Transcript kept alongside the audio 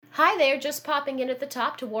Hi there, just popping in at the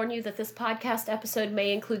top to warn you that this podcast episode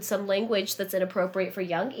may include some language that's inappropriate for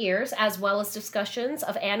young ears, as well as discussions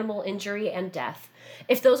of animal injury and death.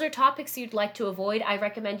 If those are topics you'd like to avoid, I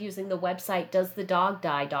recommend using the website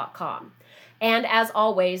doesthedogdie.com. And as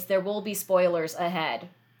always, there will be spoilers ahead.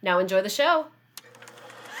 Now enjoy the show!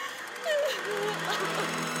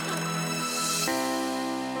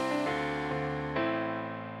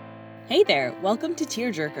 Hey there, welcome to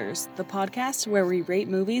Tearjerkers, the podcast where we rate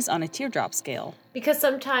movies on a teardrop scale. Because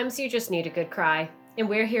sometimes you just need a good cry, and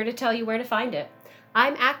we're here to tell you where to find it.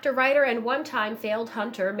 I'm actor, writer, and one-time failed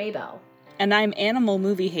hunter, Maybell. And I'm animal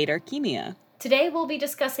movie hater, Kimia. Today we'll be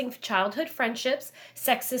discussing childhood friendships,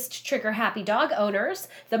 sexist trigger-happy dog owners,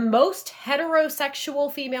 the most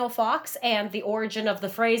heterosexual female fox, and the origin of the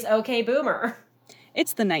phrase, "Okay, boomer."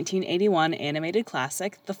 It's the 1981 animated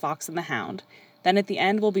classic, The Fox and the Hound. Then at the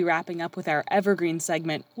end, we'll be wrapping up with our evergreen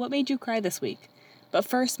segment, What Made You Cry This Week? But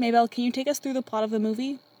first, Maybell, can you take us through the plot of the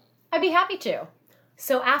movie? I'd be happy to.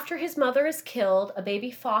 So after his mother is killed, a baby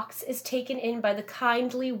fox is taken in by the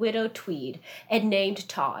kindly widow Tweed and named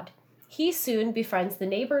Todd. He soon befriends the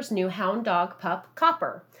neighbor's new hound dog pup,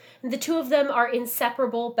 Copper. The two of them are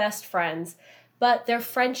inseparable best friends, but their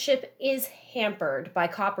friendship is hampered by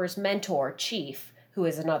Copper's mentor, Chief, who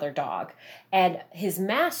is another dog, and his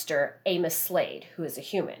master, Amos Slade, who is a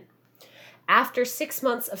human. After 6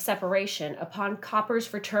 months of separation, upon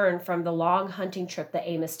Copper's return from the long hunting trip that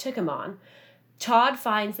Amos took him on, Todd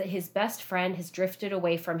finds that his best friend has drifted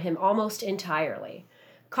away from him almost entirely.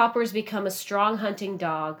 Copper's become a strong hunting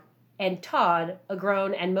dog, and Todd, a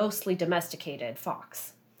grown and mostly domesticated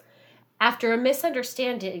fox. After a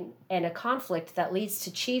misunderstanding and a conflict that leads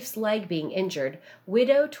to Chief's leg being injured,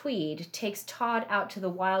 Widow Tweed takes Todd out to the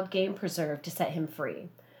wild game preserve to set him free.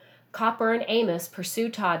 Copper and Amos pursue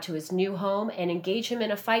Todd to his new home and engage him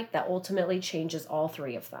in a fight that ultimately changes all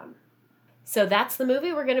three of them. So that's the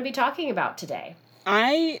movie we're going to be talking about today.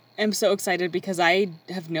 I am so excited because I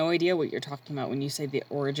have no idea what you're talking about when you say the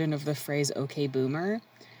origin of the phrase, "Okay, boomer."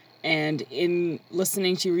 And in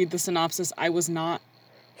listening to you read the synopsis, I was not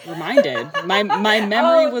reminded. My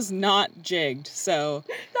memory was not jigged, so...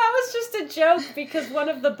 That was just a joke because one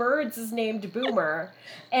of the birds is named Boomer,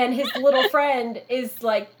 and his little friend is,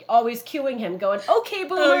 like, always cueing him, going, "Okay,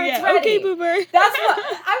 Boomer, it's ready." Okay, Boomer. That's what...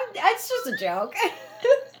 it's just a joke.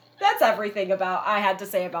 That's everything I had to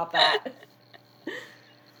say about that.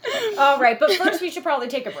 All right, but first we should probably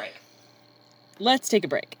take a break. Let's take a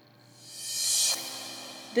break.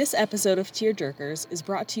 This episode of Tearjerkers is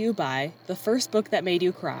brought to you by the first book that made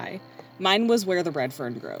you cry. Mine was Where the Red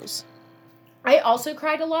Fern Grows. I also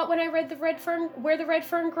cried a lot when I read Where the Red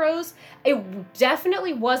Fern Grows. It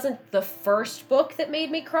definitely wasn't the first book that made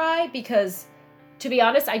me cry because, to be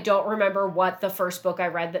honest, I don't remember what the first book I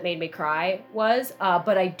read that made me cry was,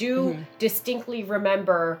 but I do distinctly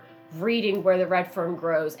remember reading Where the Red Fern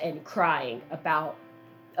Grows and crying about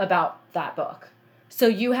that book. So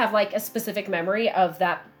you have, like, a specific memory of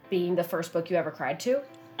that being the first book you ever cried to?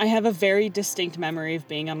 I have a very distinct memory of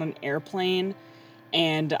being on an airplane,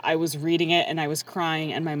 and I was reading it, and I was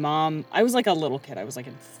crying, and my mom... I was, like, a little kid. I was, like,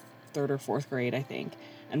 in 3rd or 4th grade, I think.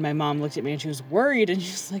 And my mom looked at me, and she was worried, and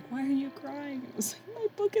she was like, "Why are you crying?" I was like, "My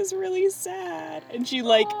book is really sad." And she,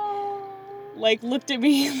 like, looked at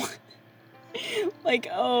me, like,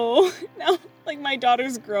 "Oh, now, like, my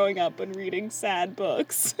daughter's growing up and reading sad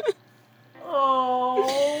books."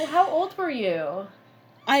 Oh, how old were you?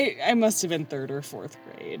 I must have been 3rd or 4th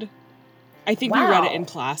grade. I think Wow. we read it in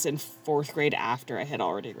class in 4th grade after I had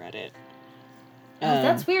already read it.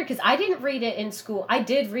 That's weird, because I didn't read it in school. I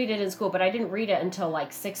did read it in school, but I didn't read it until,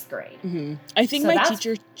 like, 6th grade. Mm-hmm. I think So my that's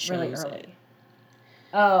teacher chose really early. it.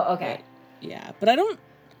 Oh, okay. Yeah, but I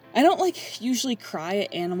don't like usually cry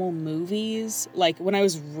at animal movies. Like when I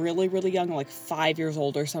was really, really young, like 5 years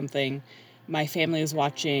old or something, my family was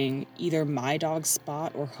watching either My Dog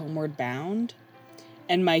Spot or Homeward Bound.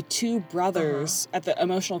 And my two brothers, at the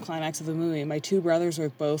emotional climax of the movie, my two brothers were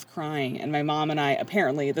both crying. And my mom and I,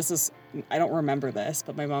 apparently, I don't remember this,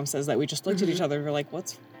 but my mom says that we just looked at each other and were like,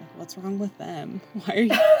 what's wrong with them? Why are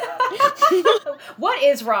you... What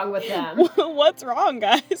is wrong with them? What's wrong,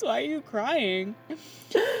 guys? Why are you crying?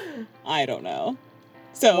 I don't know.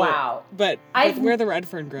 So, wow. But Where the Red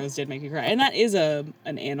Fern Grows did make me cry. And that is an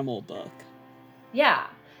animal book. Yeah.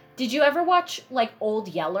 Did you ever watch, like, Old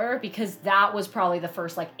Yeller? Because that was probably the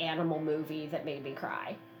first, like, animal movie that made me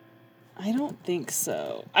cry. I don't think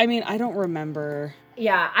so. I mean, I don't remember.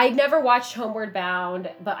 Yeah, I never watched Homeward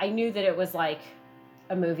Bound, but I knew that it was, like,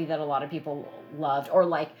 a movie that a lot of people loved. Or,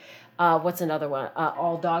 like, what's another one?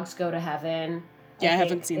 All Dogs Go to Heaven. Yeah, I think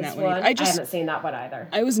haven't seen is that one either. I haven't seen that one either.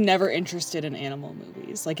 I was never interested in animal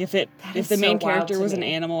movies. Like, if the is main so wild character to was an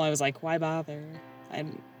me. animal, I was like, why bother?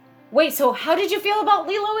 Wait, so how did you feel about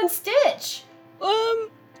Lilo and Stitch?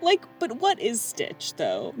 Like, but what is Stitch,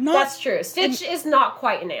 though? That's true. Stitch is not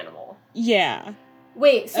quite an animal. Yeah.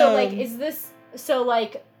 Wait, so, like, is this... So,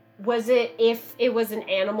 like, was it... If it was an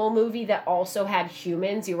animal movie that also had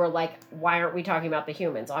humans, you were like, why aren't we talking about the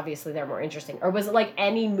humans? Obviously, they're more interesting. Or was it, like,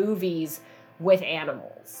 any movies with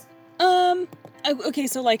animals? Okay,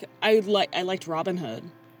 so, like, I liked Robin Hood.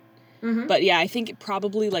 Mm-hmm. But, yeah, I think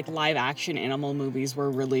probably, like, live-action animal movies were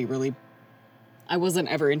really, really... I wasn't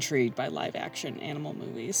ever intrigued by live-action animal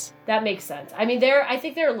movies. That makes sense. I mean, I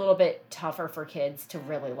think they're a little bit tougher for kids to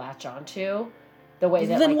really latch onto. The way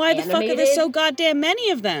that, then like, why animated... the fuck are there so goddamn many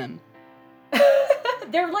of them?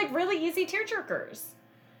 They're, like, really easy tearjerkers.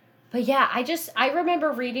 But yeah, I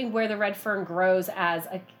remember reading Where the Red Fern Grows as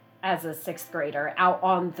a sixth grader out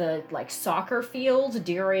on the, like, soccer field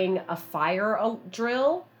during a fire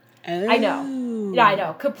drill. Oh. I know. Yeah, I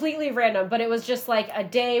know. Completely random, but it was just, like, a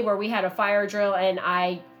day where we had a fire drill and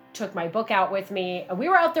I took my book out with me. And we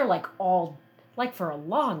were out there, like, for a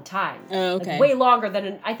long time. Oh, okay. Like, way longer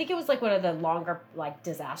than, I think it was, like, one of the longer, like,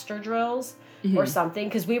 disaster drills or something.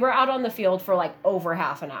 Because we were out on the field for, like, over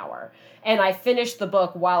half an hour. And I finished the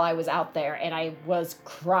book while I was out there, and I was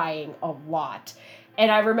crying a lot.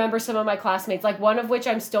 And I remember some of my classmates, like, one of which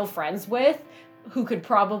I'm still friends with, who could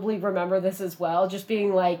probably remember this as well, just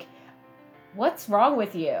being like, what's wrong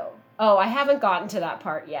with you? Oh, I haven't gotten to that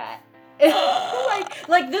part yet. This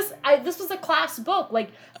was a class book. Like,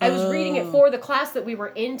 I was reading it for the class that we were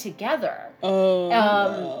in together.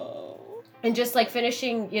 And just, like,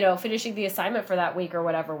 finishing the assignment for that week or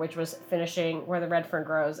whatever, which was finishing Where the Red Fern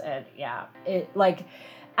Grows. And yeah,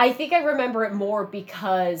 I think I remember it more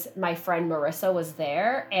because my friend Marissa was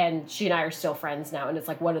there, and she and I are still friends now, and it's,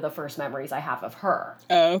 like, one of the first memories I have of her.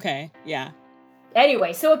 Oh, okay. Yeah.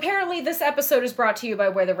 Anyway, so apparently this episode is brought to you by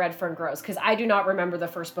Where the Red Fern Grows, because I do not remember the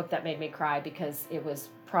first book that made me cry, because it was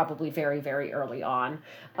probably very, very early on.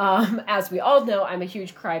 As we all know, I'm a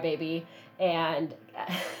huge crybaby, and...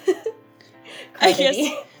 I guess...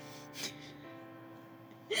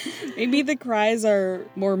 Maybe the cries are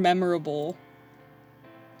more memorable.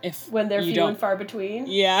 When they're few and far between?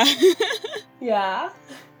 Yeah. Yeah.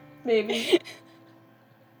 Maybe.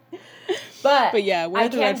 But yeah, Where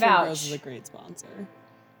the Red Fern Grows is a great sponsor.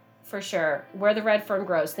 For sure. Where the Red Fern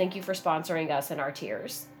Grows, thank you for sponsoring us and our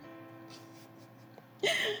tears.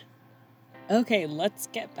 Okay, let's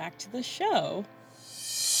get back to the show.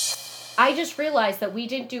 I just realized that we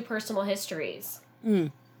didn't do personal histories.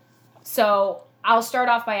 So I'll start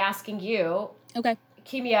off by asking you. Okay.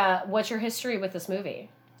 Kimia, what's your history with this movie?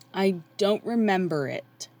 I don't remember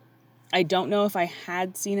it. I don't know if I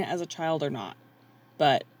had seen it as a child or not,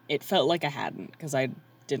 but it felt like I hadn't because I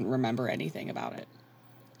didn't remember anything about it.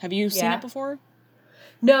 Have you seen it before?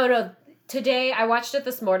 No. Today, I watched it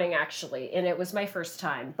this morning, actually, and it was my first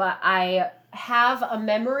time. But I have a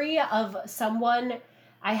memory of someone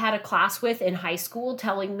I had a class with in high school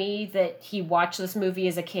telling me that he watched this movie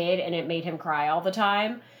as a kid and it made him cry all the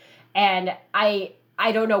time. And I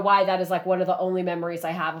don't know why that is, like, one of the only memories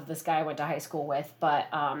I have of this guy I went to high school with, but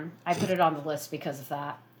I put it on the list because of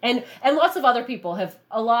that. And lots of other people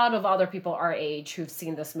a lot of other people our age who've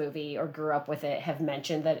seen this movie or grew up with it have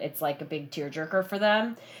mentioned that it's, like, a big tearjerker for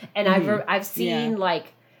them. And I've seen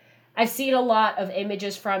I've seen a lot of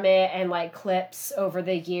images from it and, like, clips over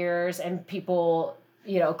the years, and people,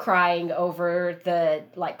 crying over the,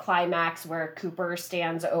 like, climax where Cooper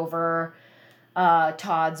stands over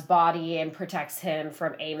Todd's body and protects him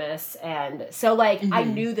from Amos. And so, like, I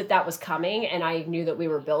knew that was coming, and I knew that we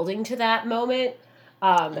were building to that moment.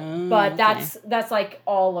 But that's like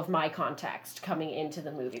all of my context coming into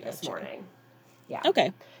the movie this morning. Yeah.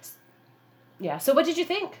 Okay. Yeah. So what did you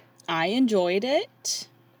think? I enjoyed it.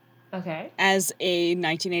 Okay. As a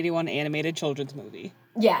 1981 animated children's movie.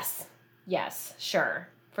 Yes. Sure.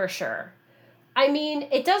 For sure. I mean,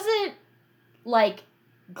 it doesn't, like,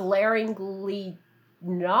 glaringly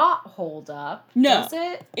not hold up. No. Does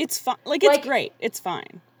it? It's fine. Like, it's great. It's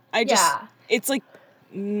fine. It's like...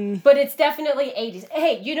 But it's definitely 80s.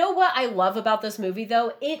 Hey, you know what I love about this movie,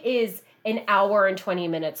 though? It is an hour and 20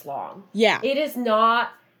 minutes long. Yeah. It is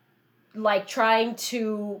not, like, trying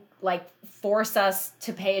to, like, force us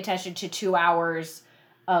to pay attention to 2 hours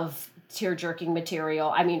of tear-jerking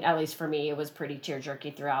material. I mean, at least for me, it was pretty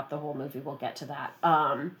tear-jerky throughout the whole movie. We'll get to that.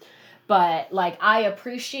 But, like, I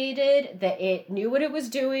appreciated that it knew what it was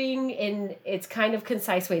doing in its kind of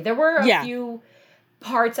concise way. There were a few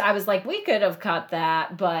parts I was like, we could have cut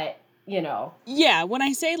that, but you know. Yeah, when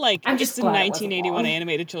I say, like, I'm just it's a glad it wasn't 1981 long.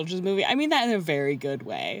 animated children's movie, I mean that in a very good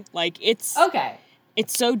way. Like, it's Okay.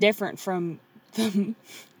 so different from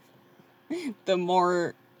the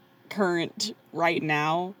more current right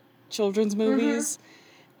now children's movies.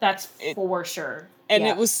 That's for sure. And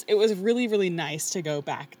Yeah. it was really, really nice to go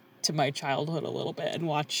back to my childhood a little bit and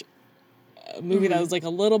watch a movie that was, like, a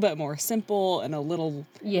little bit more simple and a little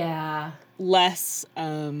less,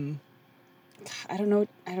 I don't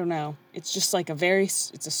know. It's just, like,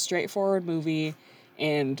 it's a straightforward movie,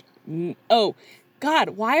 and, oh,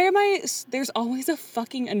 God, why am there's always a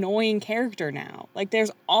fucking annoying character now. Like,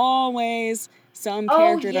 there's always some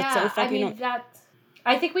character that's so fucking annoying.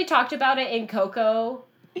 I think we talked about it in Coco.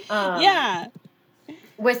 Yeah.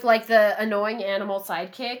 With, like, the annoying animal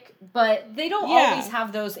sidekick, but they don't always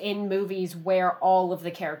have those in movies where all of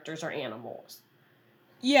the characters are animals.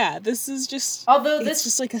 Yeah, this is just... Although it's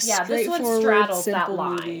just, like, a this one straightforward, straddles simple that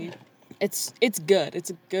line. movie. It's good.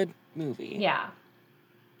 It's a good movie. Yeah.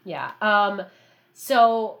 Yeah.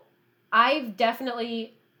 So I've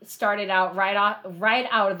definitely started out right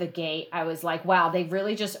out of the gate. I was like, wow, they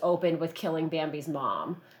really just opened with killing Bambi's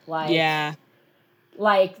mom.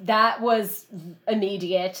 Like, that was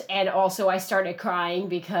immediate, and also I started crying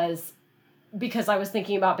because I was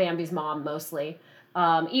thinking about Bambi's mom mostly.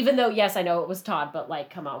 Even though, yes, I know it was Todd, but, like,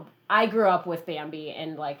 come on. I grew up with Bambi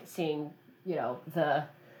and, like, seeing, you know, the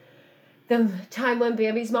time when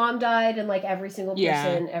Bambi's mom died, and, like, every single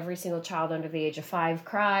person, every single child under the age of 5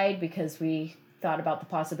 cried because we thought about the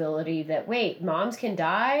possibility that, wait, moms can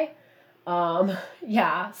die? So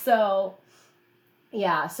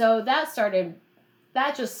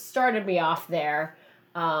that just started me off there.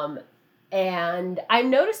 And I'm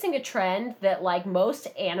noticing a trend that, like, most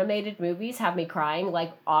animated movies have me crying,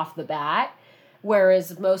 like, off the bat,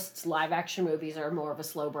 whereas most live action movies are more of a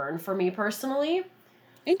slow burn for me personally.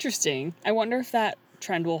 Interesting. I wonder if that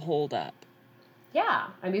trend will hold up.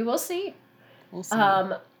 Yeah, I mean, we'll see. We'll see.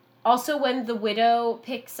 Also, when the widow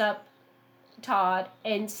picks up Todd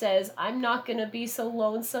and says, "I'm not gonna be so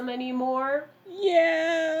lonesome anymore."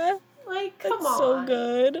 Yeah. Like, come on. That's so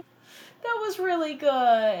good. That was really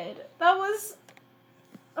good. That was...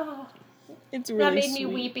 Oh. It's really That made sweet.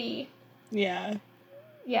 me weepy. Yeah.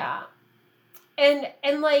 Yeah.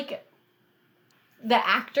 And like, the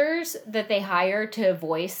actors that they hire to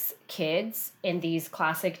voice kids in these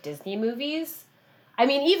classic Disney movies, I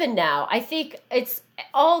mean, even now, I think it's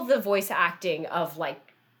all the voice acting of,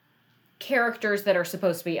 like, characters that are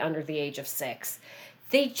supposed to be under the age of 6.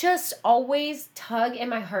 They just always tug at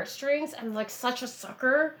my heartstrings. I'm, like, such a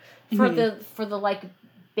sucker for the like,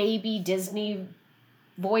 baby Disney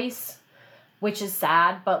voice, which is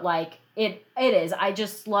sad, but, like, it is. I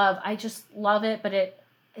just love it, but it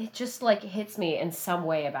just, like, hits me in some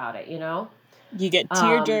way about it, you know? You get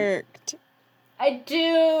tear-jerked. I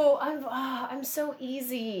do. I'm so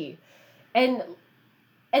easy. And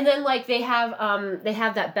then, like, they have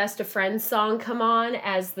that Best of Friends song come on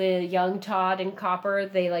as the young Todd and Copper,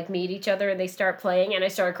 they, like, meet each other and they start playing, and I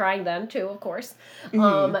started crying then too, of course.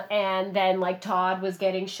 And then, like, Todd was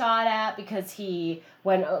getting shot at because he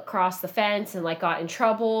went across the fence and, like, got in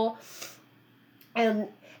trouble. And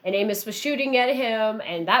Amos was shooting at him,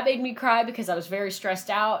 and that made me cry because I was very stressed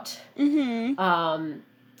out.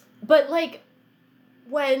 But, like,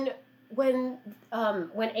 when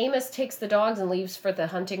Amos takes the dogs and leaves for the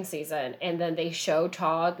hunting season, and then they show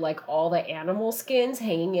Todd, like, all the animal skins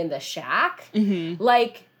hanging in the shack,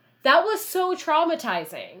 like, that was so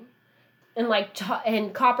traumatizing. And, like,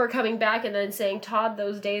 and Copper coming back and then saying, "Todd,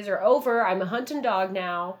 those days are over. I'm a hunting dog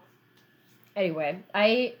now." Anyway,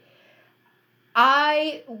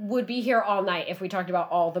 I would be here all night if we talked about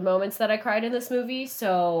all the moments that I cried in this movie,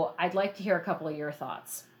 so I'd like to hear a couple of your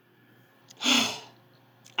thoughts.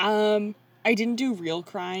 I didn't do real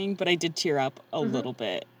crying, but I did tear up a little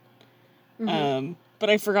bit. But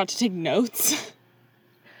I forgot to take notes.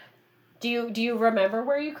 Do you remember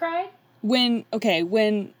where you cried? When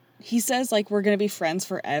he says, like, we're gonna be friends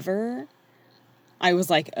forever, I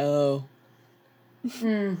was like, oh.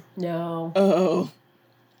 No. Oh.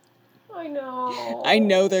 I know. I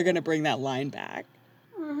know they're gonna bring that line back.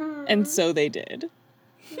 And so they did.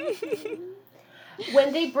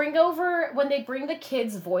 When they bring the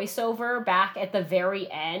kid's voiceover back at the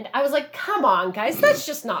very end, I was like, come on, guys, that's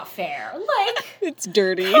just not fair. Like, it's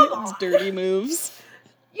dirty. It's dirty moves.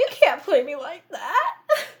 You can't play me like that.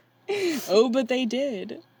 Oh, but they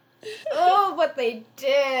did. Oh, but they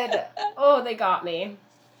did. Oh, they got me.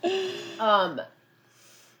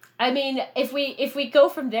 I mean, if we go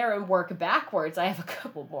from there and work backwards, I have a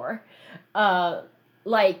couple more.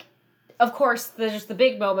 Like, of course, there's the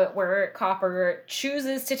big moment where Copper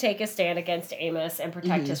chooses to take a stand against Amos and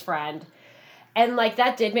protect his friend. And, like,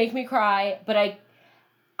 that did make me cry, but I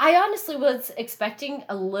honestly was expecting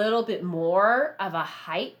a little bit more of a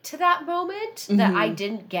height to that moment that I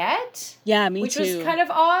didn't get. Yeah, me which too. Which was kind of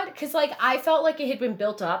odd, because, like, I felt like it had been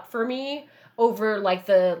built up for me over, like,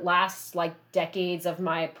 the last, like, decades of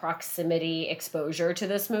my proximity exposure to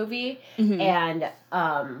this movie. And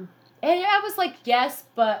I was like, yes,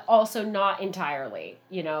 but also not entirely,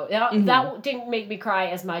 you know. That didn't make me cry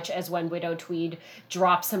as much as when Widow Tweed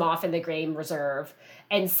drops him off in the game reserve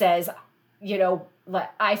and says, you know,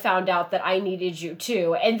 I found out that I needed you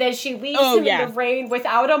too. And then she leaves him in the rain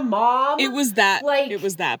without a mom. It was that, it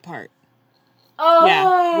was that part.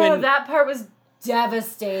 Oh, that part was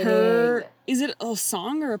devastating. Is it a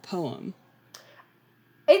song or a poem?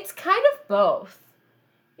 It's kind of both.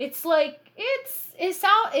 It's like,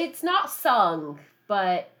 it's not sung,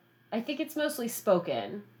 but I think it's mostly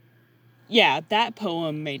spoken. Yeah, that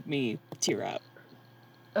poem made me tear up.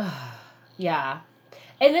 Yeah.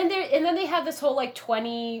 And then they had this whole, like,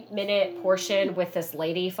 20-minute portion with this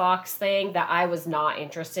Lady Fox thing that I was not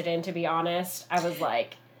interested in, to be honest. I was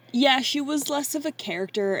like... Yeah, she was less of a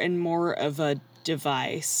character and more of a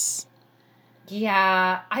device.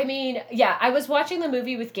 Yeah, I mean, I was watching the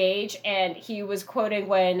movie with Gage, and he was quoting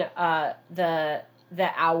when the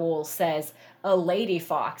owl says, a lady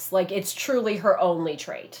fox. Like, it's truly her only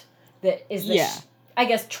trait. That is the... Yeah. I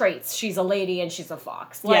guess traits. She's a lady and she's a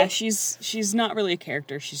fox. Like, yeah, she's not really a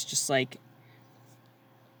character. She's just, like,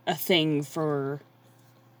 a thing for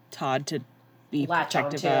Todd to be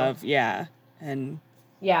protective of. Yeah, and...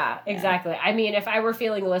 Yeah, exactly. I mean, if I were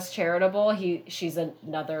feeling less charitable, she's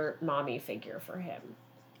another mommy figure for him.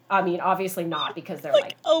 I mean, obviously not, because they're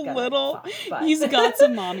like a little. Fuck, but. He's got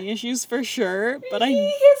some mommy issues for sure, but he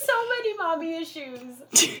has so many mommy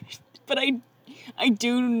issues. But I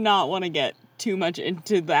do not want to get too much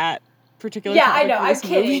into that particular. Yeah, I know. I'm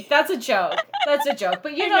kidding. That's a joke. That's a joke.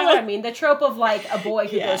 But you know what I mean. The trope of, like, a boy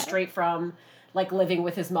who goes straight from, like, living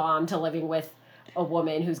with his mom to living with a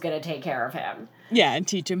woman who's going to take care of him. Yeah, and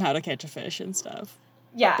teach him how to catch a fish and stuff.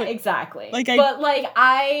 Yeah, but, exactly.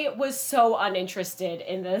 I was so uninterested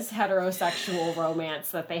in this heterosexual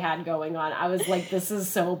romance that they had going on. I was like, this is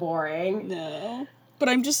so boring. No. But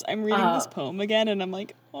I'm reading this poem again, and I'm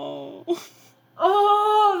like, oh.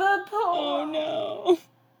 Oh, the poem. Oh, no.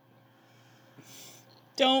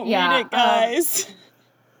 Don't read it, guys.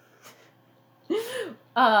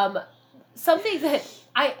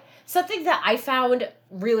 Something that I found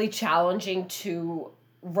really challenging to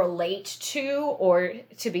relate to or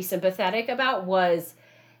to be sympathetic about was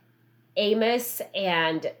Amos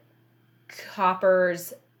and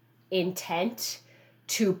Copper's intent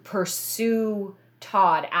to pursue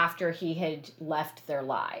Todd after he had left their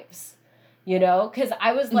lives. You know? Because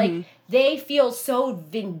I was like, they feel so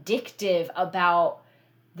vindictive about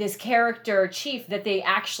this character, Chief, that they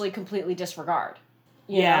actually completely disregard.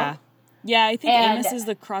 You know? Yeah, I think Amos is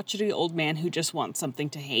the crotchety old man who just wants something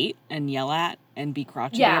to hate and yell at and be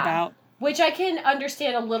crotchety about. Which I can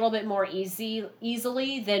understand a little bit more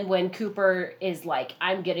easily than when Cooper is like,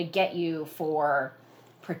 I'm going to get you for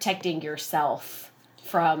protecting yourself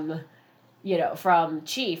from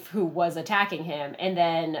Chief, who was attacking him. And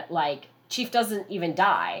then, like, Chief doesn't even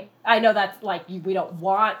die. I know that's, like, we don't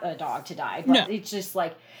want a dog to die, but it's just,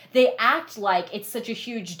 like, they act like it's such a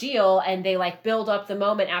huge deal, and they, like, build up the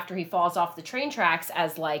moment after he falls off the train tracks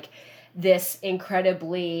as, like, this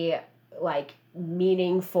incredibly, like,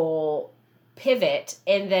 meaningful pivot,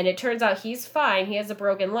 and then it turns out he's fine. He has a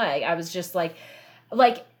broken leg. I was just, like,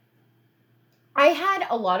 I had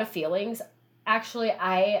a lot of feelings. Actually,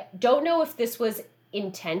 I don't know if this was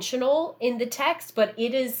intentional in the text, but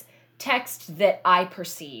it is text that I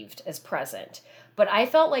perceived as present. But I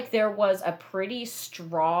felt like there was a pretty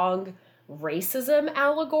strong racism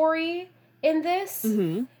allegory in this.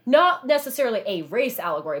 Mm-hmm. Not necessarily a race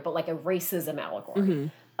allegory, but like a racism allegory.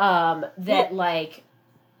 Mm-hmm.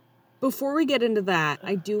 Before we get into that,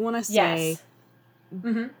 I do want to say,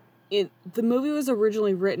 the movie was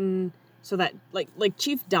originally written so that, like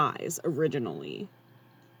Chief dies originally.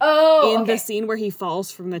 Oh, in the scene where he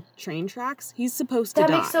falls from the train tracks, he's supposed to die.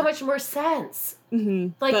 That makes so much more sense.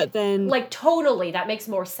 Mm-hmm. But then, like, tonally, that makes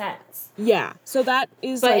more sense. Yeah, so that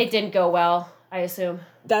is. But it didn't go well, I assume.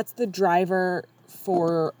 That's the driver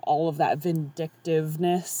for all of that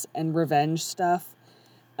vindictiveness and revenge stuff.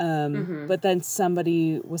 But then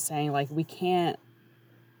somebody was saying, like, we can't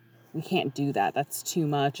do that. That's too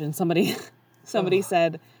much. And somebody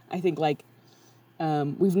said, I think, like,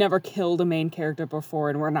 we've never killed a main character before,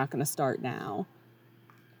 and we're not going to start now.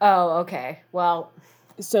 Oh, okay. Well,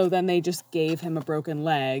 So then they just gave him a broken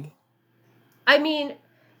leg. I mean,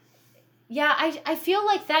 yeah, I feel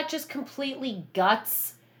like that just completely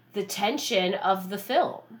guts the tension of the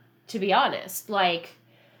film, to be honest. Like,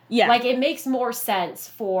 Yeah. Like, it makes more sense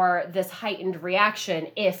for this heightened reaction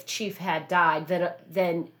if Chief had died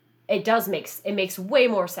than it makes way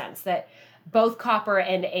more sense that both Copper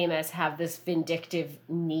and Amos have this vindictive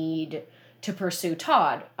need to pursue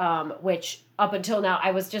Todd, which up until now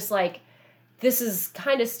I was just like, this is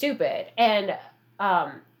kind of stupid. And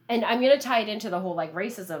I'm going to tie it into the whole like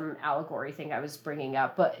racism allegory thing I was bringing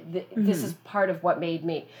up, but this is part of what made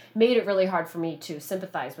it really hard for me to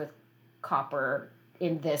sympathize with Copper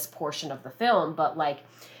in this portion of the film. But like,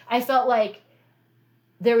 I felt like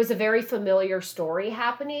there was a very familiar story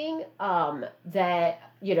happening, that,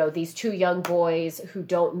 you know, these two young boys who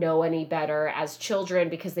don't know any better as children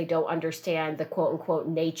because they don't understand the quote unquote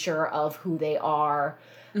nature of who they are,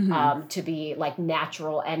 to be like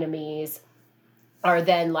natural enemies, are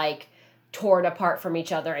then like torn apart from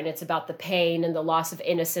each other. And it's about the pain and the loss of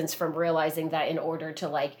innocence from realizing that in order to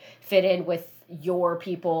like fit in with your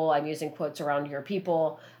people, I'm using quotes around your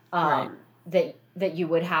people, Right. that you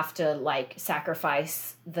would have to like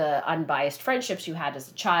sacrifice the unbiased friendships you had as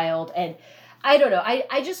a child. And I don't know,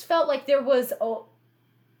 I just felt like it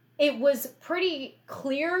was pretty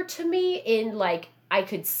clear to me in like, I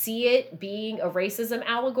could see it being a racism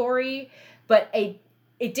allegory, but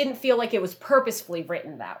it didn't feel like it was purposefully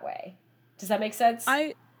written that way. Does that make sense?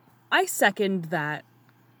 I second that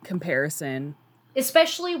comparison.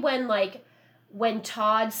 Especially when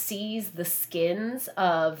Todd sees the skins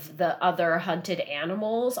of the other hunted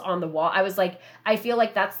animals on the wall. I was like, I feel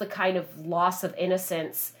like that's the kind of loss of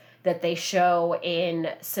innocence that they show in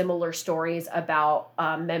similar stories about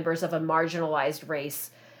members of a marginalized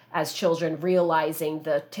race as children, realizing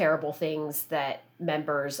the terrible things that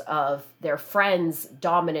members of their friends'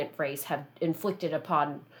 dominant race have inflicted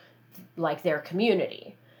upon like their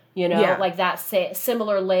community, you know, Yeah. like that that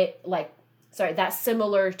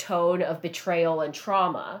similar tone of betrayal and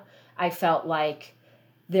trauma. I felt like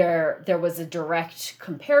there was a direct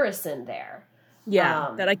comparison there.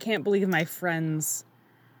 Yeah, that I can't believe my friends.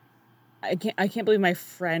 I can't believe my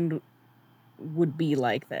friend would be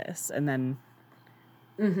like this, and then.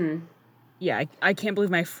 Yeah, I can't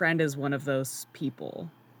believe my friend is one of those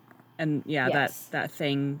people, and yeah, Yes. that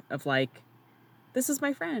thing of like, this is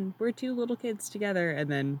my friend. We're two little kids together,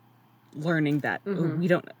 and then learning that we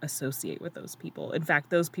don't associate with those people. In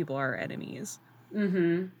fact, those people are our enemies.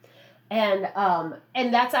 And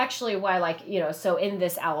that's actually why, like, you know, so in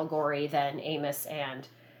this allegory, then Amos and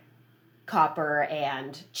Copper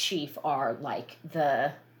and Chief are like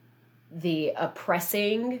the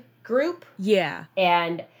oppressing group. Yeah.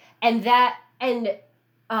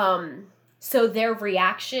 So their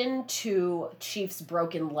reaction to Chief's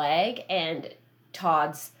broken leg and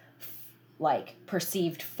Todd's like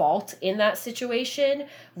perceived fault in that situation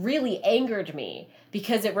really angered me,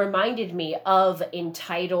 because it reminded me of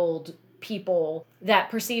entitled people that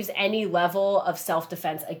perceives any level of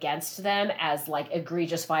self-defense against them as like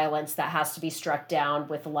egregious violence that has to be struck down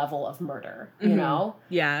with a level of murder, you know?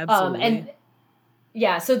 Yeah, absolutely. And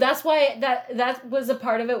yeah, so that's why that was a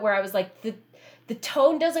part of it where I was like, the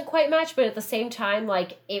tone doesn't quite match, but at the same time,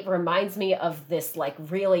 like, it reminds me of this like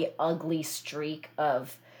really ugly streak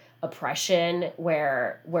of oppression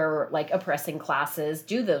where like oppressing classes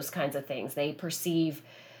do those kinds of things. They perceive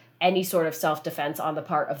any sort of self-defense on the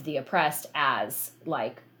part of the oppressed as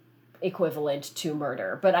like equivalent to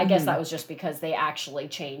murder. But I guess that was just because they actually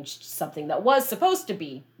changed something that was supposed to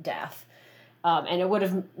be death. And it would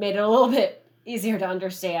have made it a little bit easier to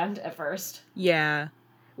understand at first. Yeah.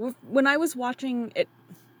 When I was watching it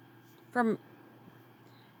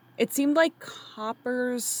it seemed like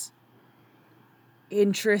Copper's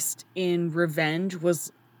interest in revenge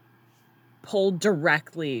was pulled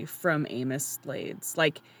directly from Amos Slades.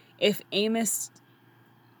 Like, if Amos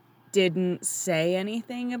didn't say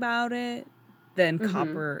anything about it, then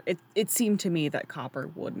Copper, it seemed to me that Copper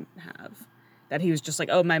wouldn't have. That he was just like,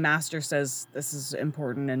 oh, my master says this is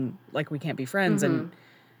important and like we can't be friends, and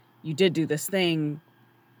you did do this thing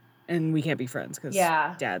and we can't be friends because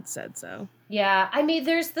Dad said so. Yeah, I mean,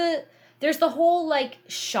 there's the whole like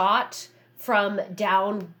shot from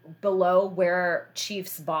down below where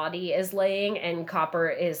Chief's body is laying, and Copper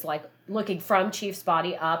is like looking from Chief's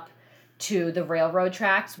body up to the railroad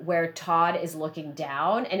tracks where Todd is looking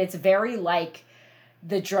down, and it's very like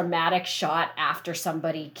the dramatic shot after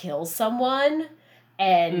somebody kills someone.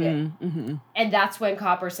 And and that's when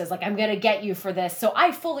Copper says, like, I'm gonna get you for this. So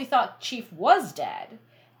I fully thought Chief was dead.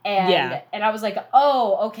 And I was like,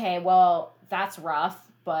 oh, okay, well, that's rough.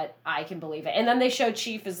 but I can believe it. And then they showed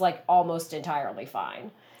Chief is like almost entirely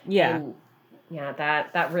fine. Yeah. And yeah,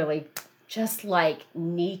 that really just like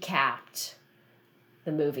kneecapped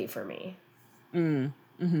the movie for me.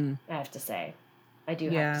 Mm-hmm. I have to say. I do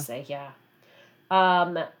Yeah. have to say, yeah.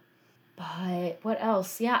 But what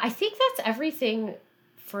else? Yeah, I think that's everything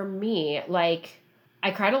for me. Like,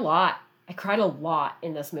 I cried a lot. I cried a lot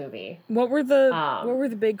in this movie. What were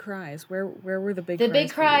the big cries? Where were the big cries? The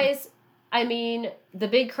big cries, I mean, the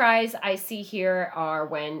big cries I see here are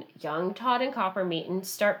when young Todd and Copper meet and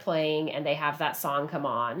start playing, and they have that song come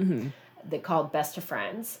on that called Best of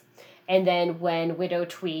Friends. And then when Widow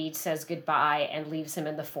Tweed says goodbye and leaves him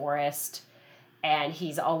in the forest, and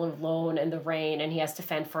he's all alone in the rain, and he has to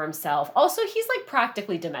fend for himself. Also, he's like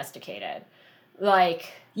practically domesticated.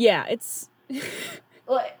 Like, yeah, it's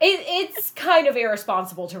it's kind of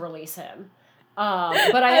irresponsible to release him.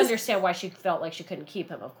 But I understand why she felt like she couldn't keep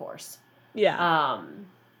him, of course. Yeah.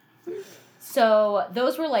 So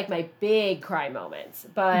those were like my big cry moments.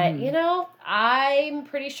 But, you know, I'm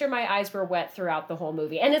pretty sure my eyes were wet throughout the whole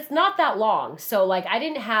movie. And it's not that long. So, like, I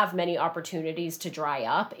didn't have many opportunities to dry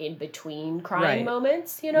up in between crying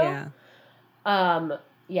moments, you know? Yeah.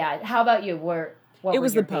 Yeah. How about you? What it were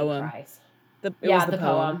was your the poem. big cries? It was the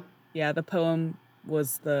poem. Yeah, the poem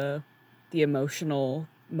was the emotional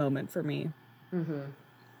moment for me.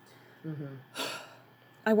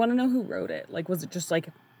 I want to know who wrote it. Like, was it just like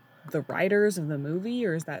the writers of the movie,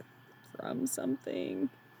 or is that from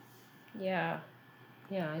something? Yeah.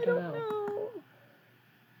 Yeah, I don't know.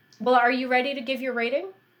 Well, are you ready to give your rating?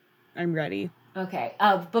 I'm ready. Okay.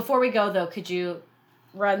 Before we go, though, could you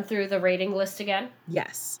run through the rating list again?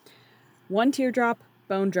 Yes. 1 teardrop,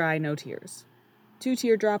 bone dry, no tears. 2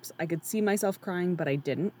 teardrops, I could see myself crying, but I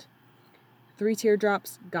didn't. 3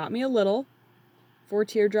 teardrops, got me a little. 4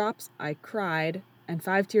 teardrops, I cried. And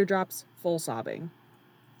 5 teardrops, full sobbing.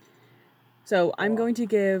 So I'm going to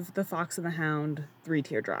give The Fox and the Hound 3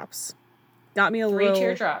 teardrops. Got me a little. 3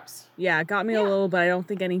 teardrops. Yeah, got me a little, but I don't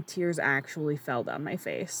think any tears actually fell down my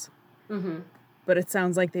face. But it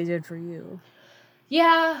sounds like they did for you.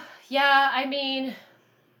 Yeah, I mean,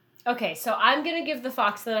 okay, so I'm going to give The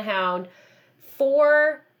Fox and the Hound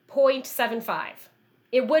 4.75.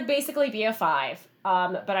 It would basically be a 5.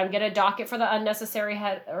 But I'm going to dock it for the unnecessary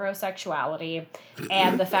heterosexuality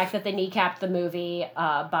and the fact that they kneecapped the movie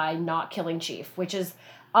by not killing Chief, which is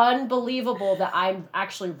unbelievable that I'm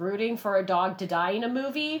actually rooting for a dog to die in a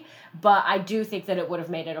movie, but I do think that it would have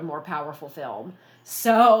made it a more powerful film.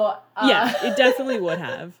 So yeah, it definitely would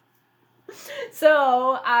have.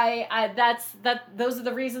 So those are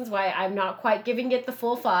the reasons why I'm not quite giving it the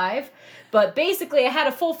full 5, but basically I had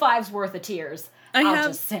a full 5's worth of tears. I'll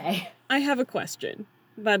just say. I have a question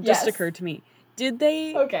that just occurred to me. Did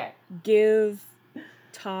they give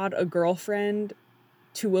Todd a girlfriend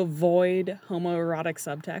to avoid homoerotic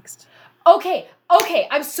subtext? Okay.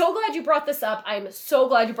 I'm so glad you brought this up. I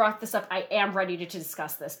am ready to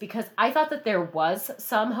discuss this because I thought that there was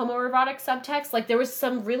some homoerotic subtext. Like, there was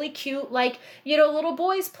some really cute, like, you know, little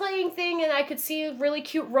boys playing thing, and I could see a really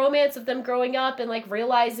cute romance of them growing up and, like,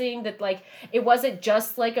 realizing that, like, it wasn't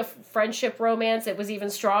just, like, a friendship romance. It was even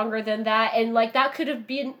stronger than that. And, like, that could have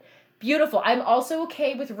been beautiful. I'm also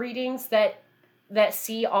okay with readings that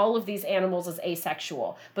see all of these animals as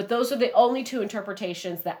asexual. But those are the only 2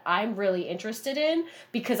 interpretations that I'm really interested in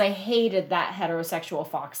because I hated that heterosexual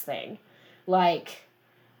fox thing. Like...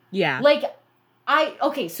 Yeah. Like,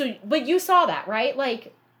 but you saw that, right?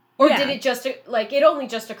 Like, or did it just, like, it only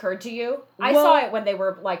just occurred to you? I saw it when they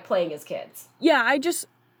were, like, playing as kids. Yeah,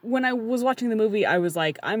 when I was watching the movie, I was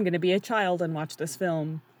like, I'm going to be a child and watch this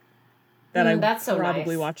film. That I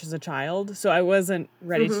probably watch as a child. So I wasn't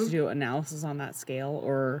ready to do analysis on that scale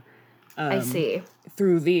or I see.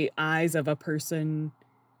 Through the eyes of a person,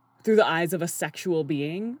 through the eyes of a sexual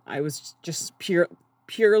being. I was just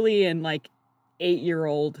purely in like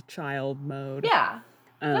 8-year-old child mode. Yeah.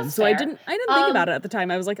 So I didn't think about it at the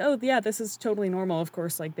time. I was like, oh yeah, this is totally normal. Of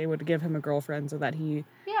course, like they would give him a girlfriend so that he,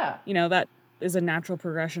 you know, that is a natural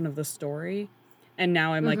progression of the story. And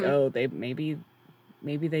now I'm like, oh,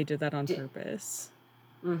 Maybe they did that on purpose.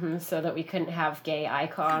 So that we couldn't have gay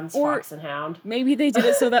icons, or Fox and Hound. Maybe they did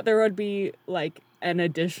it so that there would be, like, an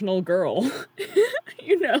additional girl.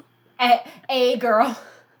 You know? A girl.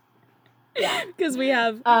 Yeah. Because we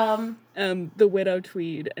have the Widow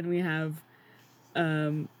Tweed, and we have,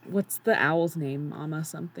 what's the owl's name? Mama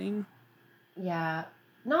something? Yeah.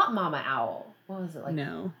 Not Mama Owl. What was it like?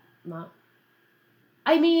 No.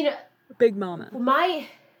 I mean... Big Mama.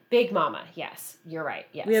 Big Mama, yes. You're right,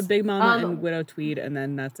 yes. We have Big Mama and Widow Tweed, and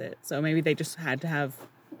then that's it. So maybe they just had to have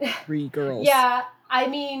 3 girls. Yeah, I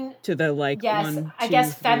mean, to the like yes, one, I two,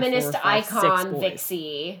 guess three, feminist 4, 5, 6 icon boys.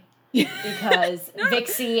 Vixie. Because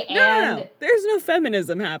Vixie No. There's no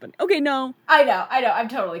feminism happening. Okay, no. I know. I'm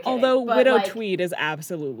totally kidding. Although but Widow like, Tweed is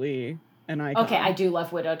absolutely an icon. Okay, I do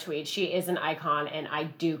love Widow Tweed. She is an icon, and I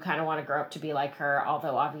do kind of want to grow up to be like her,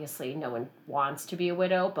 although obviously no one wants to be a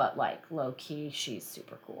widow, but like low-key, she's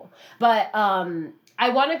super cool. But I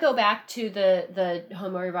want to go back to the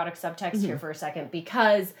homoerotic subtext here for a second,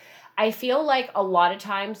 because I feel like a lot of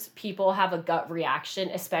times people have a gut reaction,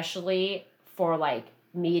 especially for like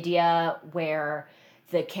media where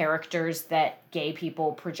the characters that gay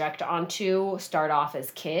people project onto start off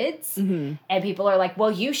as kids. Mm-hmm. And people are like,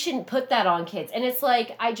 well, you shouldn't put that on kids. And it's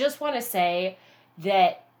like, I just want to say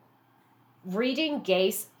that reading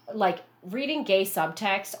gay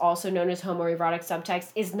subtext, also known as homoerotic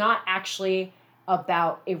subtext, is not actually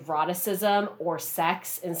about eroticism or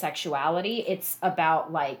sex and sexuality. It's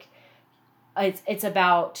about like, it's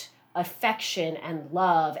about affection and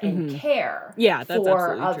love and care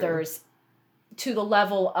for others. True. To the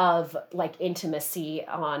level of like intimacy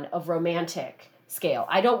on a romantic scale.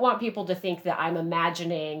 I don't want people to think that I'm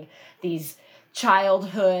imagining these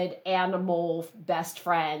childhood animal best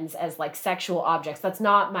friends as like sexual objects. That's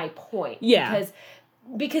not my point. Yeah.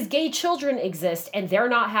 Because gay children exist and they're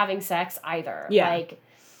not having sex either. Yeah. Like,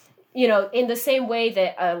 you know, in the same way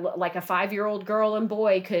that like a 5-year-old girl and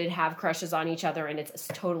boy could have crushes on each other and it's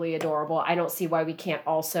totally adorable. I don't see why we can't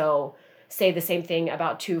also say the same thing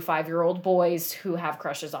about 2 5-year-old boys who have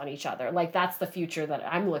crushes on each other. Like, that's the future that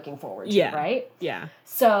I'm looking forward to, right? Yeah.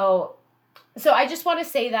 So I just want to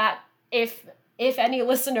say that if any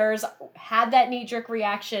listeners had that knee-jerk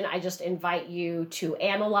reaction, I just invite you to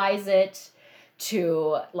analyze it,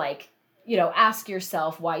 to like, you know, ask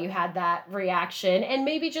yourself why you had that reaction, and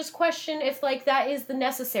maybe just question if like that is the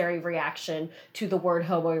necessary reaction to the word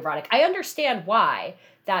homoerotic. I understand why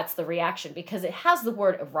that's the reaction, because it has the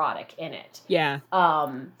word erotic in it. Yeah.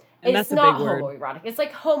 And it's that's not homoerotic. It's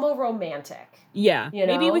like homoromantic. Yeah. You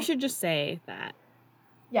know? Maybe we should just say that.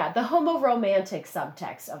 Yeah, the homoromantic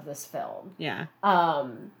subtext of this film. Yeah.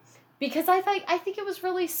 Because I think it was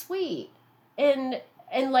really sweet. And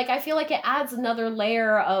like I feel like it adds another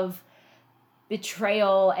layer of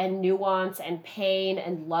betrayal and nuance and pain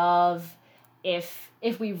and love if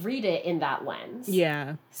we read it in that lens.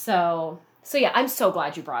 Yeah. So yeah, I'm so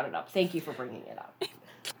glad you brought it up. Thank you for bringing it up.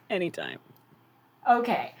 Anytime.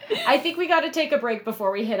 Okay. I think we got to take a break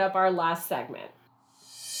before we hit up our last segment.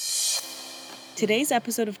 Today's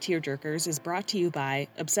episode of Tearjerkers is brought to you by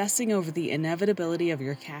obsessing over the inevitability of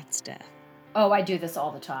your cat's death. Oh, I do this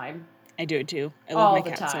all the time. I do it too. I love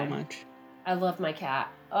my cat so much. I love my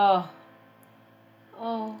cat. Oh.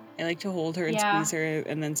 I like to hold her and squeeze her,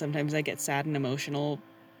 and then sometimes I get sad and emotional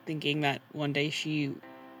thinking that one day she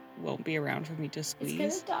won't be around for me to squeeze.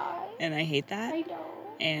 It's gonna die. And I hate that. I know.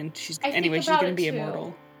 And she's gonna be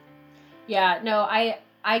immortal. Yeah, no, I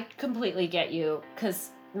completely get you, because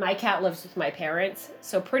my cat lives with my parents,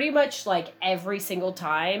 so pretty much like every single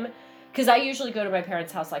time, because I usually go to my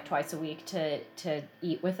parents' house like twice a week to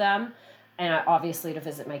eat with them, and obviously to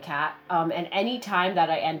visit my cat. And any time that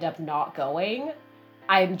I end up not going,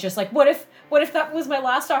 I'm just like, what if that was my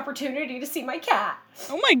last opportunity to see my cat?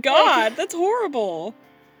 Oh my God, that's horrible.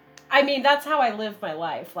 I mean, that's how I live my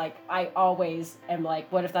life. Like, I always am like,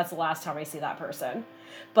 what if that's the last time I see that person?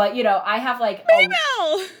 But, you know, I have like...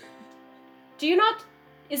 Mabel! Do you not...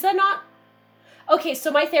 Is that not... Okay, so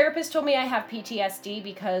my therapist told me I have PTSD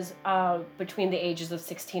because between the ages of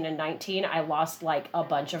 16 and 19, I lost like a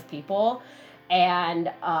bunch of people. And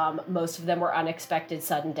most of them were unexpected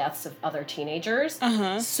sudden deaths of other teenagers.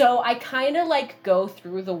 Uh-huh. So I kind of like go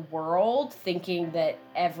through the world thinking that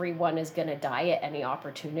everyone is going to die at any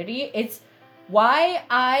opportunity. It's why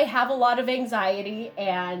I have a lot of anxiety,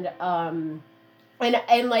 and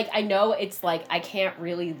like I know it's like I can't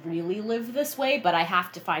really live this way, but I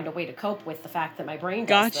have to find a way to cope with the fact that my brain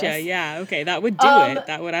does Gotcha. this. Yeah. Okay. That would do it.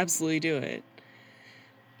 That would absolutely do it.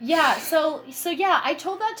 Yeah, so yeah, I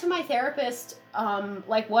told that to my therapist, I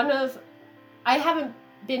haven't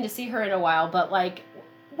been to see her in a while, but like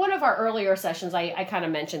one of our earlier sessions, I kind of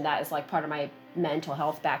mentioned that as like part of my mental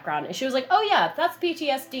health background, and she was like, oh yeah, that's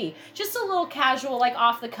PTSD. Just a little casual, like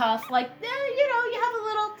off the cuff, like, you know, you have a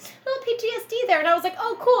little PTSD there, and I was like,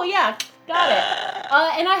 oh cool, yeah, got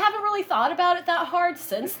it. And I haven't really thought about it that hard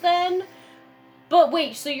since then, but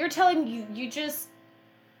wait, so you're telling me you just...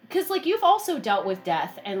 Because, like, you've also dealt with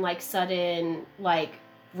death and, like, sudden, like,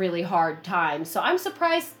 really hard times. So I'm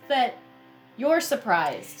surprised that you're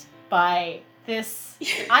surprised by this.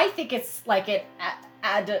 I think it's, like,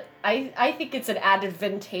 I think it's an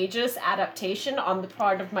advantageous adaptation on the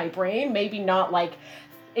part of my brain. Maybe not like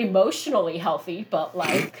emotionally healthy, but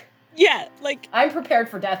like Yeah, like I'm prepared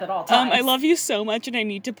for death at all times. I love you so much, and I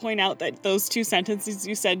need to point out that those two sentences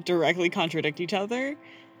you said directly contradict each other,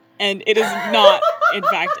 and it is not, in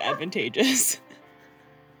fact, advantageous.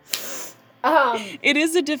 It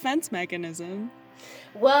is a defense mechanism.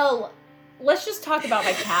 Well, let's just talk about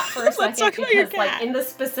my cat for a second. Let's talk about your cat. Like in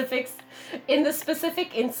the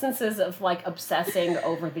specific instances of like obsessing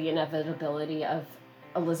over the inevitability of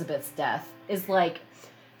Elizabeth's death is like,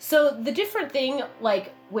 so the different thing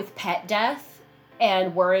like with pet death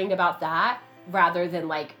and worrying about that rather than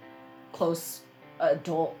like close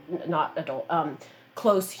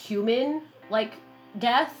human like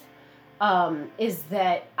death is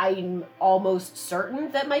that I'm almost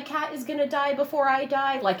certain that my cat is gonna die before I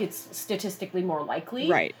die. Like, it's statistically more likely.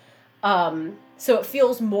 Right. So it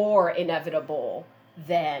feels more inevitable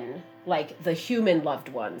than, like, the human loved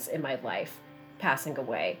ones in my life passing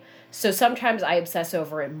away. So sometimes I obsess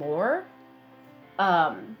over it more.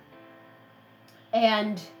 And,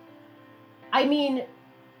 I mean...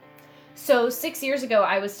 So 6 years ago,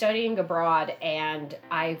 I was studying abroad, and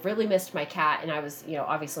I really missed my cat, and I was,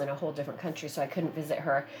 obviously in a whole different country, so I couldn't visit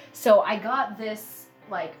her. So I got this,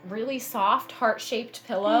 like, really soft, heart-shaped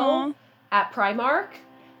pillow at Primark,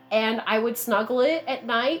 and I would snuggle it at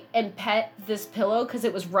night and pet this pillow, because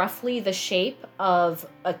it was roughly the shape of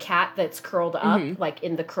a cat that's curled up, like,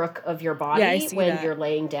 in the crook of your body when you're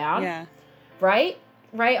laying down. Yeah. Right?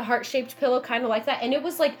 Right? Heart-shaped pillow, kind of like that. And it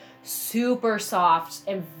was, like, super soft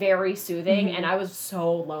and very soothing, and I was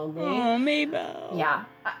so lonely. Oh, Mabel. Yeah,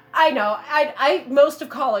 I know. I most of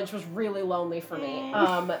college was really lonely for me.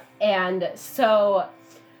 And so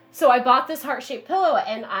I bought this heart-shaped pillow,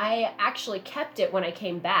 and I actually kept it when I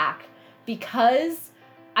came back because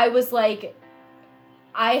I was like,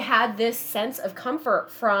 I had this sense of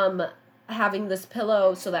comfort from having this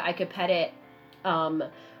pillow so that I could pet it,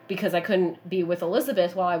 because I couldn't be with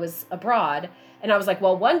Elizabeth while I was abroad. And I was like,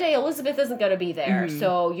 well, one day Elizabeth isn't going to be there,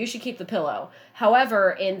 so you should keep the pillow. However,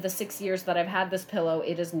 in the 6 years that I've had this pillow,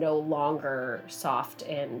 it is no longer soft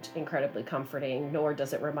and incredibly comforting, nor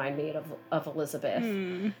does it remind me of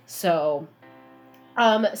Elizabeth. So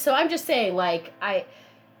I'm just saying, like, I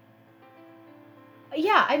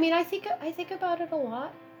think about it a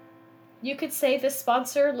lot. You could say this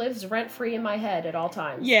sponsor lives rent-free in my head at all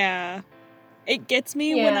times. Yeah. It gets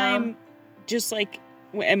me when I'm just, like,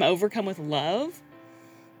 am overcome with love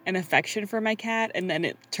and affection for my cat, and then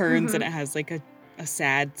it turns and it has, like, a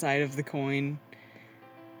sad side of the coin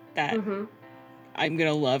that I'm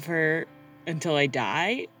gonna love her until I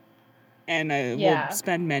die, and I will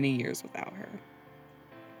spend many years without her.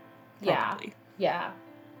 Probably. Yeah.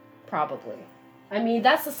 Probably. I mean,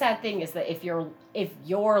 that's the sad thing, is that if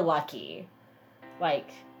you're lucky,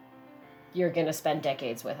 like, you're gonna spend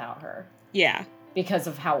decades without her. Yeah. Because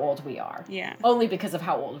of how old we are. Yeah. Only because of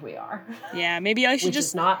how old we are. Yeah, maybe I should Which just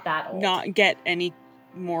is not that old. Not get any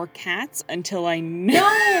more cats until I know.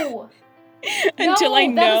 No! I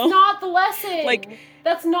know. That's not the lesson. Like,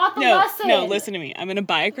 that's not the lesson. No, listen to me. I'm going to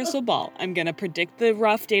buy a crystal ball. I'm going to predict the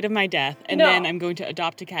rough date of my death, and then I'm going to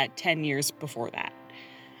adopt a cat 10 years before that.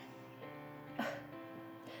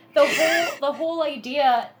 The whole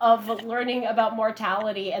idea of learning about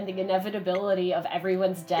mortality and the inevitability of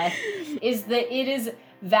everyone's death is that it is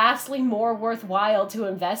vastly more worthwhile to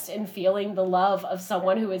invest in feeling the love of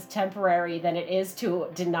someone who is temporary than it is to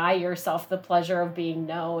deny yourself the pleasure of being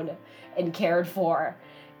known and cared for,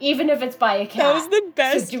 even if it's by a cat. That was the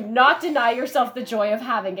best. So do not deny yourself the joy of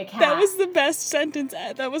having a cat. That was the best sentence.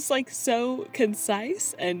 That was, like, so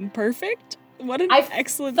concise and perfect. What an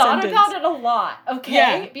excellent sentence. I've thought about it a lot, okay?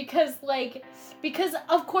 Yeah. Because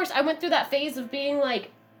of course I went through that phase of being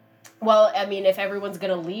like, well, I mean, if everyone's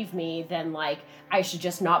gonna leave me, then, like, I should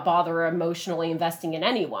just not bother emotionally investing in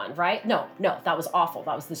anyone, right? No, that was awful.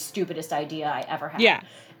 That was the stupidest idea I ever had. Yeah.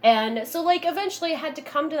 And so, like, eventually I had to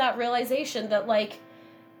come to that realization that, like,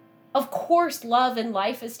 of course love and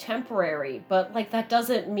life is temporary, but, like, that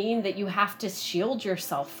doesn't mean that you have to shield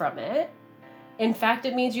yourself from it. In fact,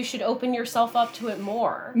 it means you should open yourself up to it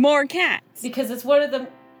more. More cats. Because it's one of the...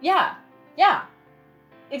 Yeah.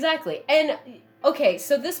 Exactly. And, okay,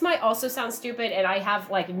 so this might also sound stupid, and I have,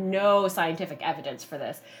 like, no scientific evidence for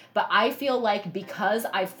this, but I feel like because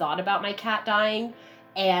I've thought about my cat dying,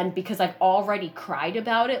 and because I've already cried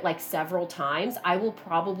about it, like, several times, I will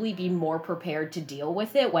probably be more prepared to deal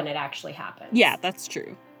with it when it actually happens. Yeah, that's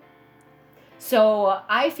true. So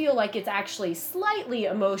I feel like it's actually slightly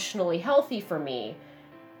emotionally healthy for me,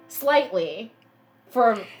 slightly,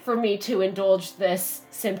 for me to indulge this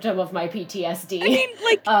symptom of my PTSD. I mean,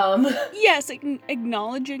 like, yes,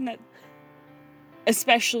 acknowledging that,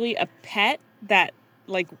 especially a pet that,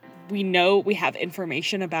 like, we know we have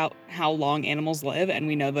information about how long animals live, and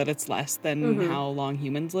we know that it's less than how long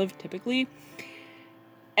humans live typically.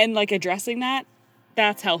 And, like, addressing that,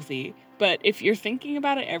 that's healthy. But if you're thinking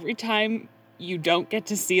about it every time you don't get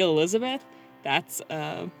to see Elizabeth, that's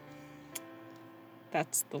the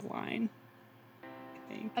line,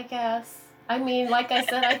 I think. I guess. I mean, like I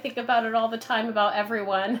said, I think about it all the time about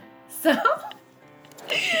everyone. So,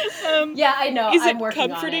 yeah, I know. Is I'm it working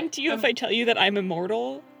comforting on it. to you if I tell you that I'm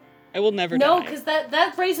immortal? I will never die. No, because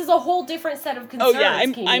that raises a whole different set of concerns. Oh yeah,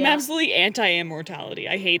 I'm absolutely anti-immortality.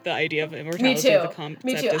 I hate the idea of immortality. Me too. The concept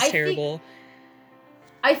Me too. is terrible.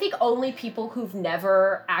 I think only people who've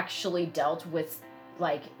never actually dealt with,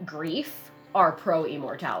 like, grief are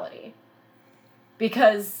pro-immortality.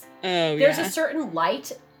 Because there's a certain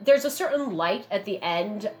light at the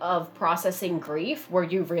end of processing grief where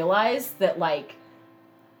you realize that, like,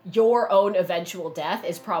 your own eventual death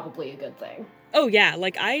is probably a good thing. Oh yeah,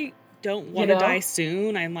 like, I don't want to die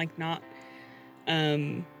soon. I'm, like, not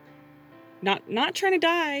trying to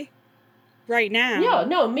die right now.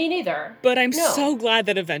 No, me neither. But I'm so glad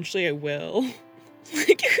that eventually I will.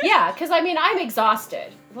 Yeah, because, I mean, I'm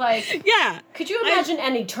exhausted. Like, yeah. Could you imagine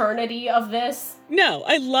an eternity of this? No,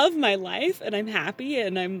 I love my life, and I'm happy,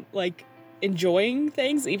 and I'm, like, enjoying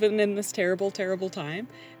things, even in this terrible, terrible time.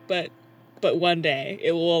 But one day,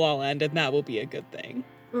 it will all end, and that will be a good thing.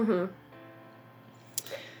 Mm-hmm.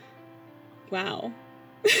 Wow.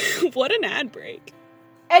 What an ad break.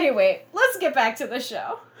 Anyway, let's get back to the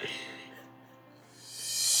show.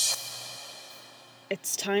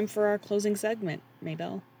 It's time for our closing segment,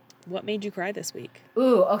 Maybelle. What made you cry this week?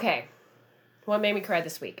 Ooh, okay. What made me cry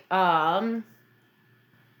this week? So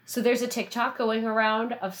there's a TikTok going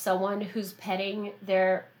around of someone who's petting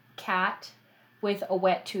their cat with a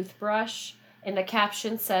wet toothbrush, and the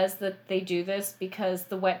caption says that they do this because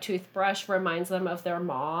the wet toothbrush reminds them of their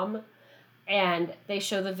mom. And they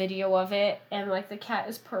show the video of it, and, like, the cat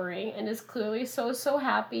is purring and is clearly so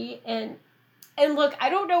happy. And look, I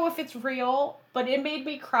don't know if it's real, but it made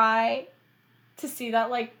me cry to see that,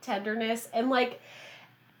 like, tenderness. And, like,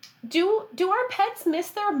 do our pets miss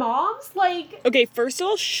their moms? Like, okay, first of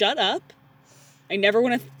all, shut up. I never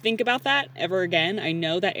want to think about that ever again. I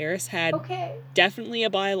know that Eris had definitely a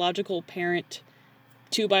biological parent,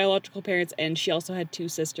 2 biological parents, and she also had 2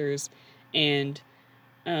 sisters, and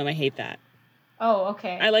I hate that. Oh,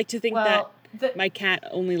 okay. I like to think that my cat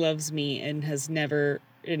only loves me and has never,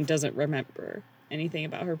 and doesn't remember anything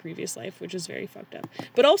about her previous life, which is very fucked up.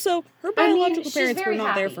 But also, her biological parents were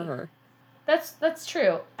not there for her. That's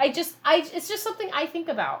true. It's just something I think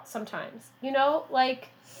about sometimes, you know? Like,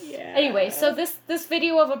 yeah. Anyway, so this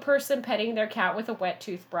video of a person petting their cat with a wet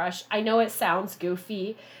toothbrush, I know it sounds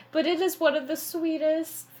goofy, but it is one of the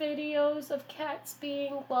sweetest videos of cats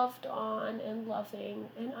being loved on and loving,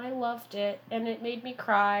 and I loved it, and it made me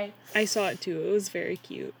cry. I saw it too. It was very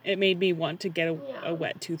cute. It made me want to get a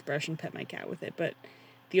wet toothbrush and pet my cat with it, but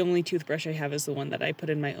the only toothbrush I have is the one that I put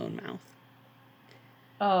in my own mouth.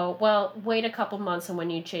 Oh, well, wait a couple months, and when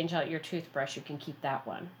you change out your toothbrush, you can keep that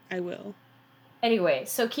one. I will. Anyway,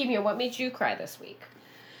 so Kimia, what made you cry this week?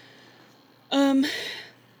 I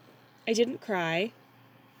didn't cry.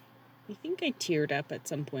 I think I teared up at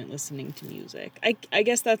some point listening to music. I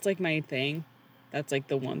guess that's, like, my thing. That's, like,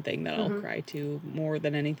 the one thing that I'll cry to more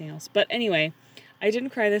than anything else. But anyway, I didn't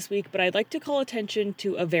cry this week, but I'd like to call attention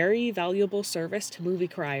to a very valuable service to movie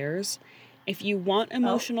criers. If you want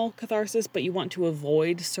emotional catharsis, but you want to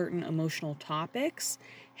avoid certain emotional topics,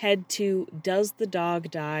 head to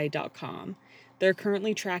doesthedogdie.com. They're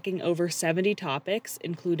currently tracking over 70 topics,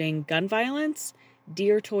 including gun violence,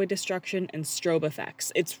 deer toy destruction, and strobe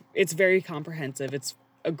effects. It's very comprehensive. It's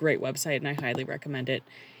a great website, and I highly recommend it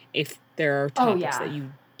if there are topics that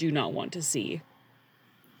you do not want to see.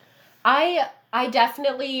 I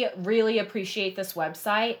definitely really appreciate this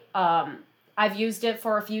website. I've used it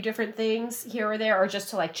for a few different things here or there, or just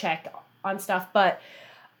to, like, check on stuff, but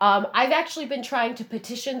I've actually been trying to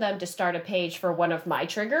petition them to start a page for one of my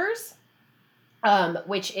triggers,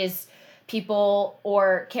 which is people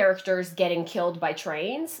or characters getting killed by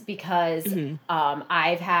trains, because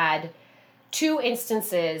I've had 2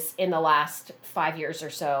 instances in the last 5 years or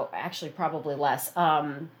so, actually probably less.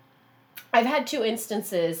 I've had 2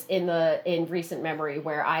 instances in recent memory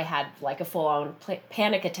where I had, like, a full-on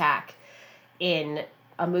panic attack in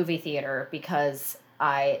a movie theater because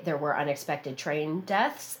there were unexpected train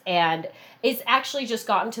deaths, and it's actually just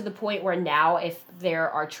gotten to the point where now if there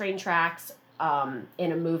are train tracks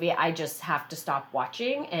in a movie, I just have to stop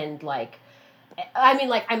watching and like, I mean,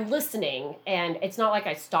 like, I'm listening, and it's not like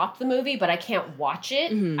I stopped the movie, but I can't watch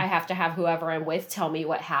it. Mhm. I have to have whoever I'm with tell me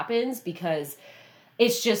what happens, because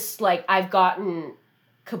it's just, like, I've gotten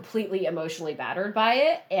completely emotionally battered by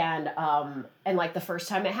it, and like, the first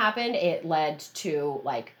time it happened, it led to,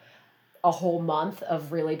 like, a whole month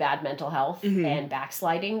of really bad mental health and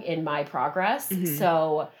backsliding in my progress.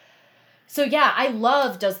 So yeah, I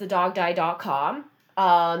love doesthedogdie.com.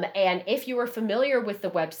 And if you are familiar with the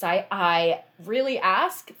website, I really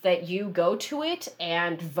ask that you go to it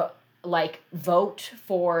and vote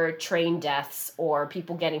for train deaths or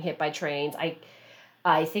people getting hit by trains.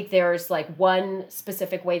 I think there's like one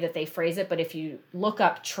specific way that they phrase it, but if you look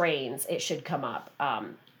up trains, it should come up.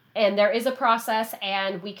 And there is a process,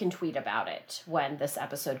 and we can tweet about it when this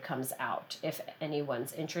episode comes out. If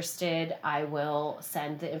anyone's interested, I will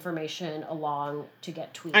send the information along to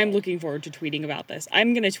get tweeted. I'm looking forward to tweeting about this.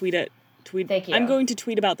 I'm going to tweet. Thank you. I'm going to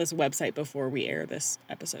tweet about this website before we air this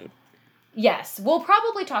episode. Yes, we'll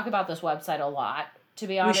probably talk about this website a lot, to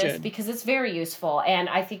be honest, We should. because it's very useful, and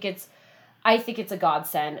I think it's a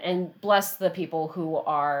godsend, and bless the people who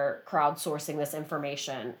are crowdsourcing this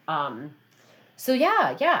information. So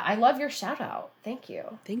yeah, I love your shout out. Thank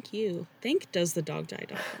you. Thank you. Thank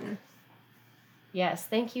doesthedogdie.com. Yes,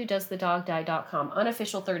 thank you, doesthedogdie.com,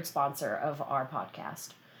 unofficial third sponsor of our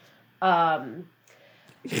podcast.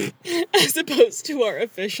 As opposed to our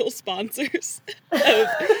official sponsors of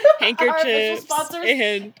handkerchiefs Our official sponsors,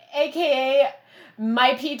 and aka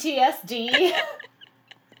my PTSD.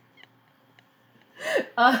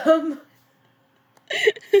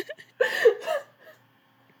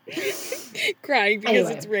 crying because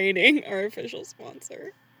Anyway. it's raining, our official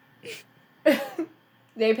sponsor.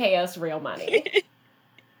 They pay us real money.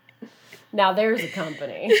 Now there's a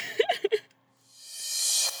company.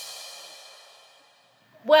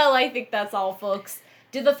 Well, I think that's all, folks.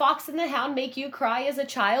 Did The Fox and the Hound make you cry as a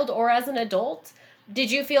child or as an adult?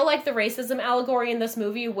 Did you feel like the racism allegory in this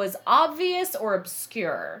movie was obvious or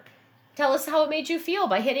obscure? Tell us how it made you feel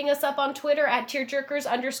by hitting us up on Twitter at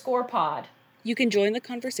tearjerkers_pod. You can join the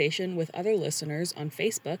conversation with other listeners on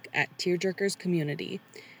Facebook at Tearjerkers Community.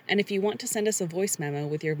 And if you want to send us a voice memo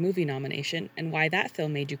with your movie nomination and why that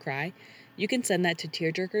film made you cry, you can send that to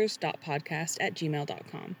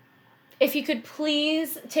tearjerkers.podcast@gmail.com. If you could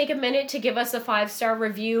please take a minute to give us a 5-star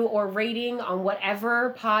review or rating on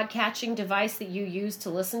whatever pod-catching device that you use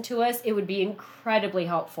to listen to us, it would be incredibly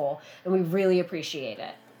helpful, and we really appreciate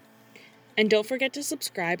it. And don't forget to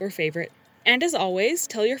subscribe or favorite. And as always,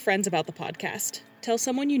 tell your friends about the podcast. Tell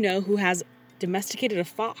someone you know who has domesticated a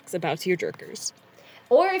fox about Tearjerkers.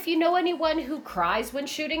 Or if you know anyone who cries when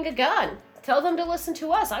shooting a gun, tell them to listen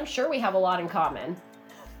to us. I'm sure we have a lot in common.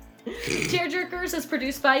 Tearjerkers is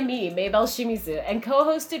produced by me, Maybell Shimizu, and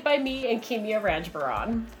co-hosted by me and Kimia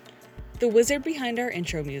Ranjbaran. The wizard behind our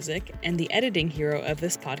intro music and the editing hero of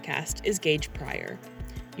this podcast is Gage Pryor.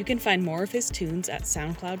 You can find more of his tunes at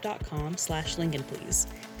soundcloud.com/LincolnPlease.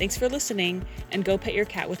 Thanks for listening, and go pet your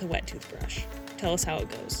cat with a wet toothbrush. Tell us how it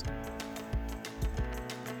goes.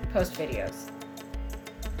 Post videos.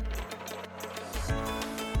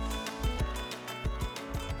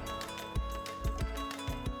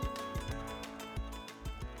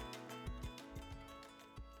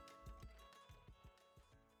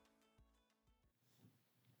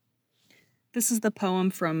 This is the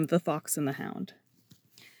poem from The Fox and the Hound.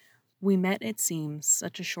 We met, it seems,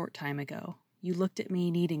 such a short time ago. You looked at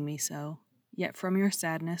me, needing me so. Yet from your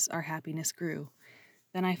sadness, our happiness grew.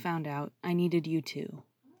 Then I found out I needed you too.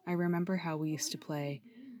 I remember how we used to play.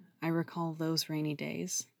 I recall those rainy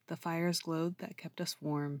days. The fires glowed that kept us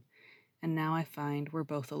warm. And now I find we're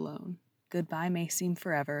both alone. Goodbye may seem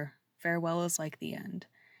forever. Farewell is like the end.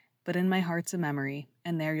 But in my heart's a memory,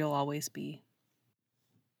 and there you'll always be.